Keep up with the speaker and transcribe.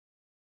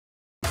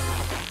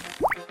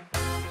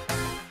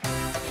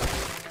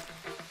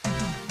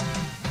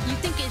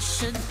this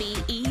should be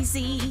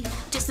easy,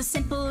 just a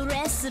simple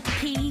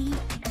recipe.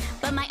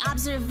 But my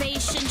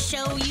observations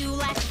show you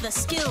lack the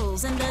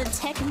skills and the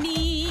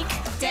technique.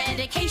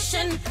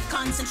 Dedication,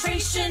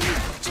 concentration,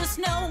 just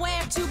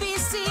nowhere to be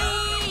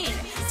seen.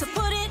 To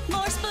put it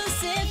more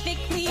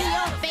specifically,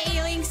 you're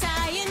failing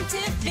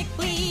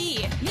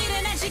scientifically. Need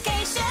an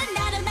education,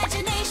 not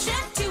imagination,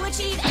 to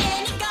achieve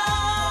any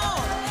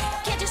goal.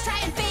 Can't just try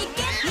and fake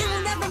it,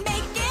 you'll never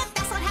make it.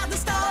 That's not how the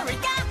story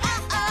goes.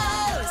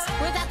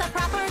 Without the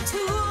proper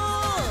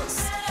tools,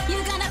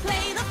 you're gonna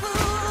play the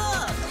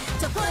fool.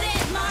 To put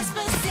it more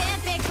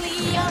specifically,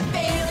 you're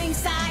failing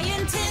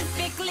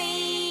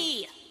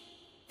scientifically.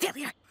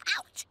 Failure,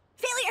 ouch!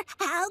 Failure,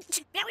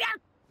 ouch! Failure!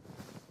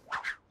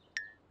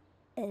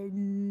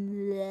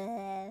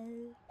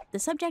 The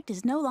subject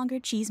is no longer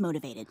cheese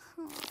motivated.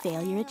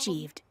 Failure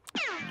achieved.